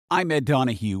I'm Ed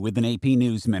Donahue with an AP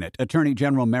News Minute. Attorney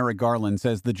General Merrick Garland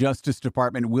says the Justice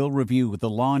Department will review the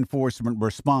law enforcement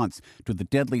response to the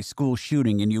deadly school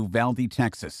shooting in Uvalde,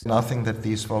 Texas. Nothing that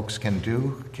these folks can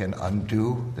do can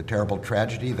undo the terrible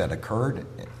tragedy that occurred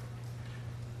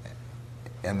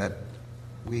and that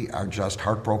we are just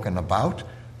heartbroken about,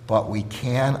 but we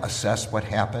can assess what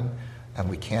happened and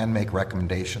we can make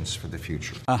recommendations for the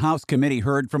future. A House committee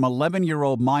heard from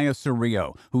 11-year-old Maya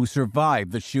Cerrillo, who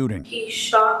survived the shooting. He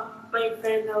shot my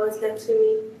friend that was next to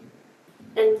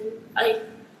me, and I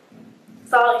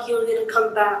thought he was going to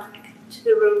come back to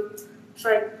the room, so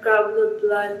I grabbed the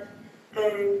blood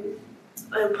and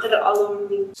put it all over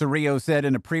me. Cerrillo said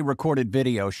in a pre-recorded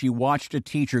video she watched a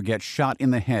teacher get shot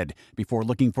in the head before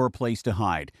looking for a place to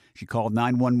hide. She called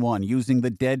 911 using the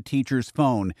dead teacher's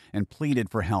phone and pleaded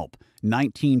for help.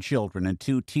 19 children and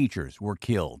 2 teachers were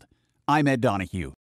killed. I'm Ed Donahue.